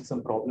 I'm facing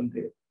some problem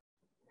there.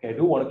 Okay, I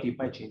do want to keep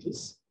my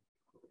changes.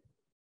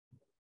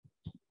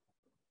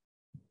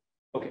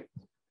 Okay.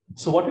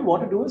 So what we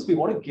want to do is we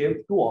want to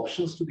give 2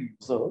 options to the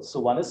user. So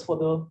one is for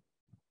the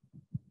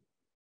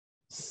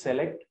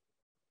select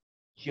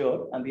year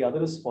and the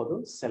other is for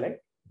the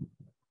select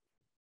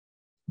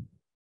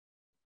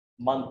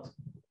month,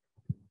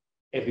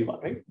 everyone,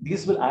 right?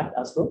 These will act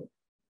as the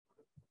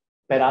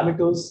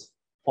parameters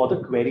for the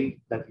query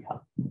that we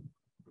have.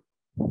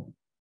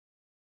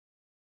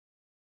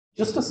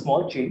 Just a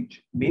small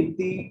change, make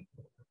the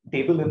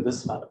table in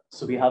this manner.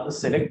 So we have the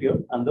select year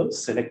and the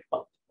select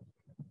month.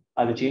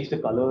 I will change the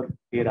color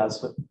here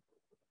as well.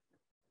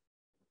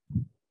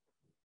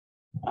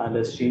 And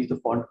let's change the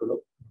font color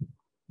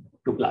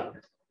to black.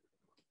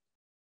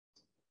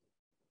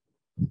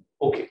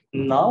 Okay,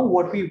 now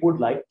what we would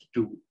like to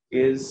do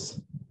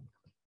is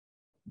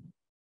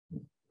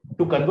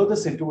to convert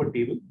this into a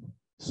table.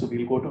 So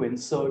we'll go to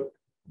insert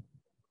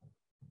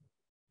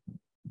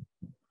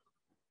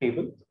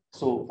table.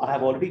 So I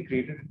have already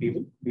created a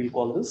table. We'll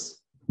call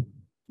this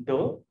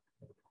the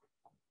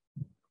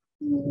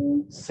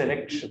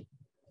selection,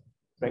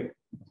 right?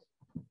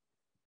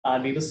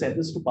 And we will send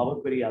this to Power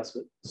Query as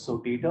well. So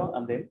data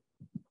and then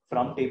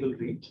from table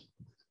range.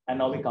 And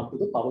now we come to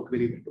the Power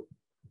Query window.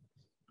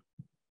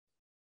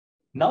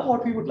 Now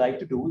what we would like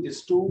to do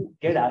is to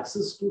get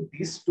access to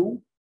these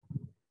 2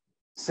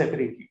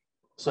 separately.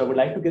 So I would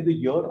like to get the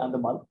year and the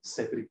month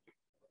separately.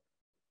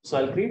 So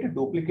I'll create a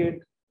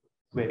duplicate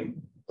query,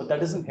 but that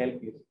doesn't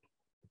help you.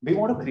 We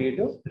want to create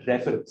a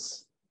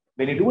reference.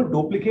 When you do a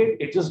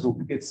duplicate, it just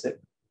duplicates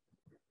it.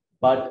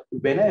 But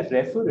when I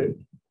refer it,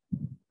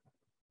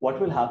 what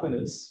will happen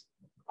is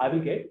I will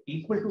get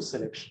equal to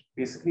selection,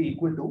 basically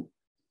equal to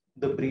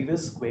the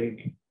previous query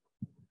name.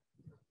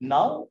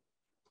 Now,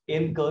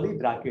 in curly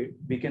bracket,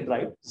 we can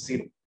write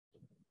 0.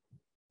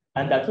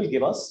 And that will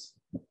give us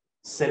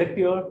select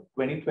year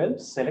 2012,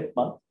 select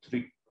month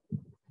 3.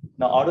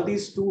 Now, out of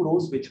these 2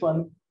 rows, which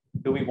one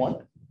do we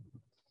want?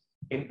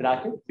 In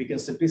bracket, we can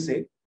simply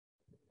say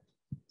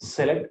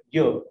select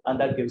year, and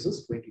that gives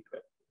us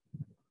 2012.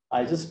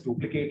 I just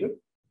duplicate it.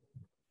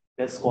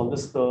 Let's call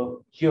this the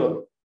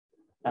year,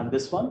 and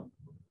this one,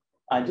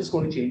 I'm just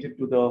going to change it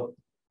to the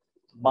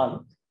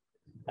month,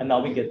 and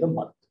now we get the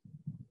month.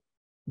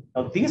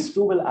 Now these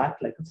two will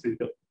act like a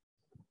filter.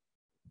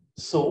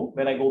 So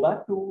when I go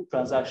back to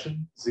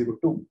transaction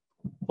 02,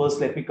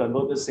 first let me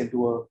convert this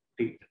into a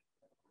date.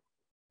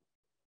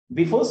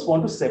 We first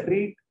want to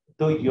separate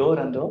the year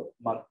and the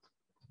month.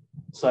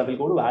 So I will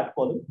go to add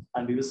column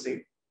and we will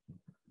say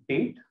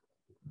date,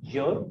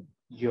 year,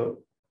 year.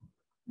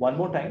 One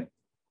more time,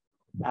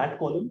 add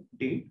column,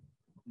 date,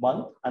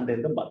 month, and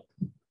then the month.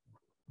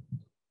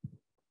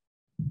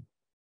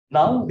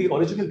 Now the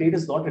original date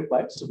is not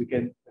required, so we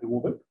can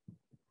remove it.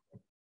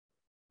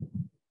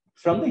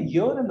 From the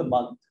year and the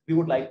month, we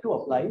would like to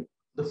apply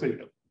the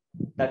filter.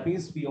 That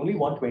means we only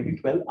want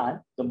 2012 and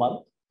the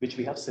month which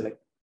we have selected.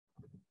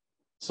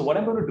 So what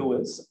I'm going to do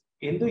is,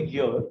 in the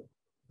year,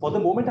 for the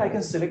moment I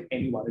can select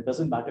anyone. It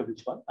doesn't matter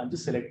which one. I'm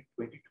just selecting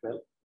 2012.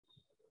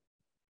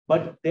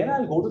 But then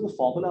I'll go to the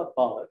formula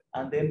bar,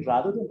 and then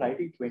rather than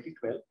writing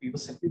 2012, we will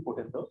simply put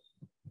in the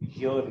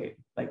year here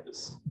like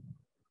this.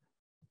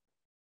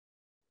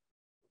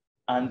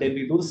 And then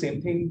we do the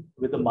same thing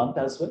with the month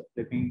as well.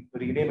 Let me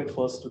rename it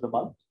first to the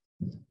month.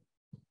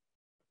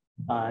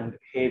 And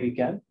here we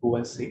can go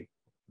and say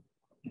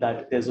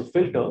that there's a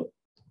filter.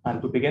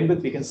 And to begin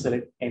with, we can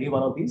select any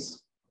one of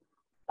these.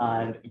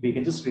 And we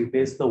can just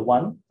replace the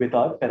one with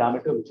our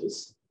parameter, which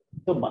is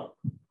the month.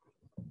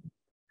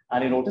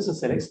 And you notice it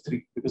selects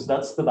 3 because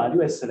that's the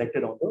value I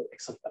selected on the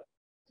Excel file.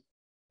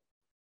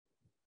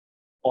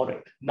 All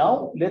right,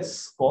 now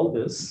let's call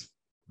this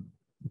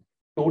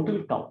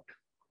total count,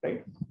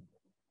 right?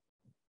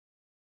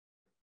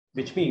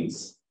 Which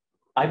means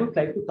I would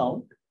like to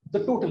count the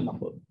total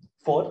number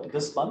for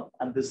this month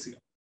and this year.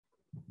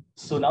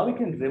 So now we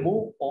can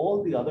remove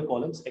all the other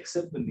columns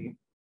except the name.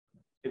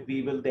 If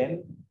we will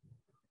then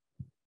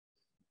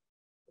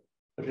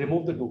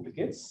remove the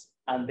duplicates,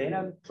 and then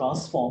I'll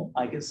transform,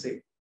 I can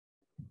say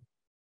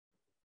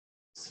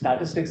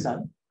statistics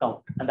and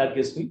count, and that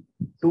gives me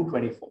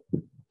 224.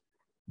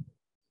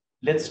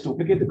 Let's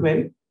duplicate the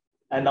query,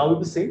 and now we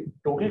will say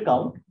total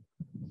count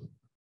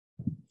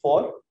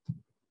for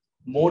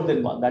more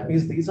than one. That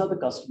means these are the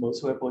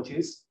customers who have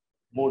purchased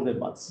more than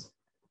once.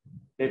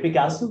 Let me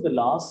cancel the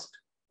last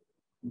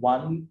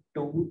 1,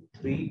 2,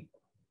 3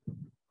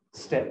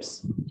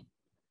 steps.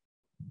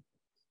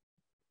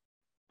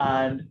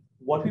 And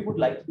what we would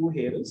like to do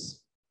here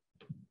is,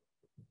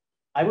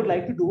 I would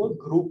like to do a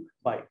group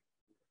by.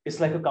 It's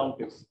like a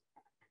count if.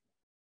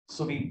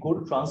 So we go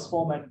to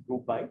transform and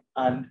group by,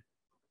 and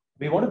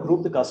we want to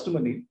group the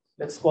customer name.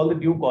 Let's call the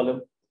new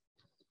column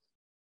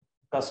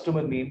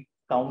customer name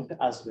count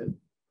as well.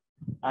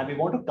 And we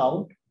want to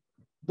count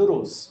the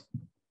rows.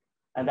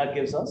 And that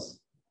gives us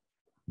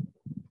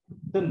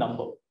the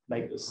number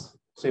like this.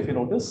 So if you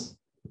notice,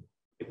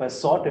 if I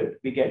sort it,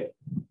 we get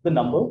the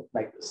number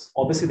like this.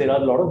 Obviously, there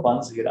are a lot of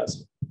ones here as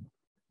well.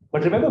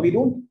 But remember, we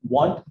don't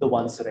want the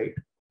ones, right?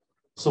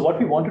 So what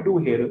we want to do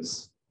here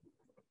is,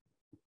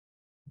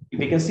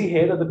 we can see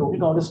here that the total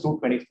count is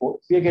 224.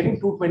 We are getting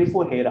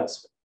 224 here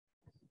as well.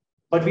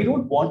 But we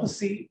don't want to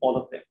see all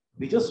of them.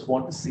 We just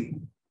want to see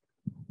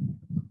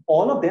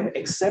all of them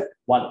except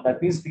one. That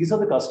means these are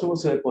the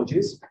customers who have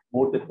purchased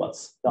more than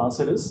once. The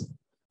answer is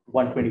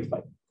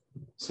 125.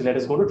 So let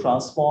us go to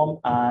transform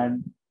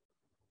and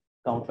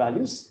count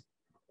values,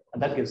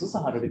 and that gives us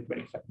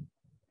 125.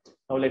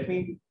 Now let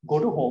me go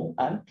to home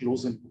and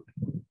close input.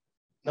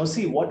 Now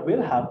see, what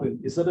will happen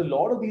is that a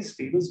lot of these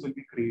tables will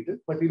be created,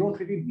 but we don't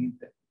really need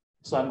them.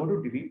 So I'm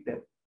going to delete them.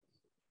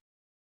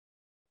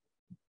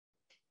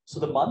 So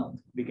the month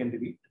we can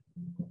delete.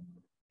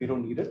 We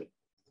don't need it.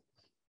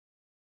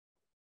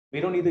 We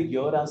don't need the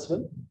year as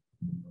well.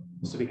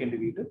 So we can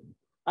delete it.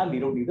 And we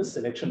don't need the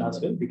selection as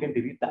well. We can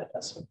delete that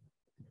as well.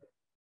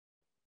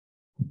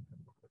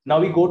 Now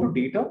we go to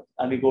data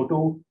and we go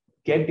to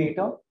get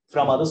data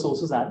from other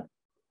sources and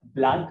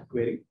blank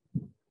query.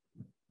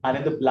 And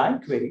in the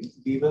blank query,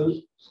 we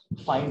will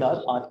find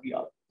our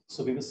RPR.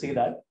 So we will say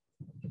that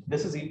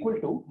this is equal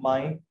to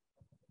my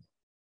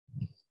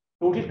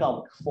total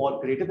count for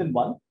greater than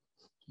 1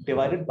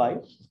 divided by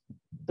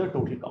the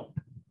total count.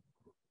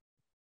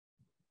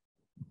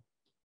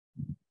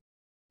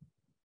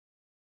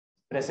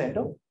 Press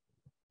enter.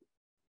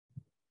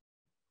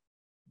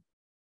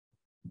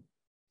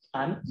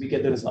 And we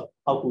get the result.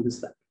 How cool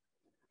is that?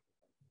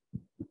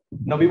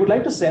 Now we would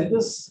like to send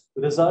this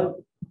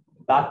result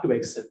back to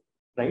Excel,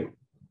 right?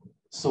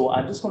 So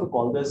I'm just going to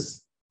call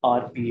this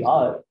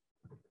RPR,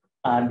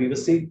 and we will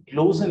say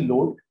close and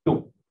load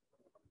to.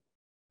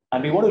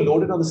 And we want to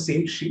load it on the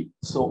same sheet.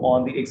 So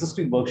on the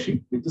existing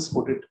worksheet, we just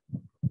put it,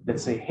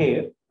 let's say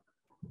here.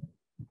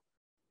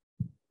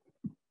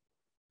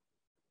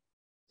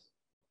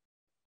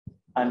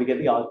 And we get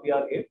the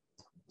RPR here.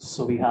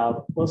 So we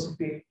have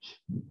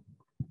percentage,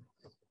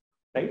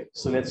 right?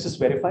 So let's just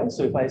verify.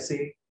 So if I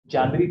say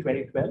January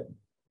 2012,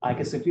 I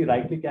can simply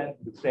right click and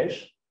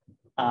refresh,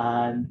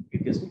 and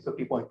it gives me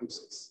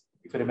 50.26.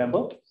 If you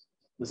remember,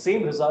 the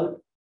same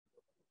result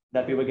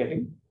that we were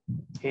getting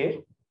here,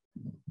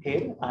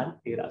 here, and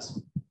here as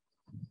well.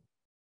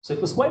 So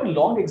it was quite a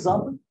long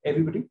example,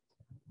 everybody,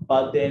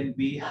 but then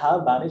we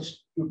have managed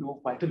to do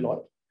quite a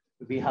lot.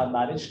 We have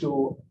managed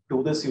to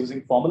do this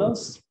using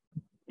formulas,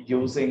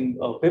 using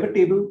a pivot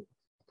table,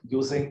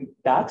 using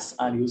DAX,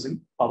 and using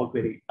Power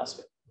Query as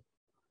well.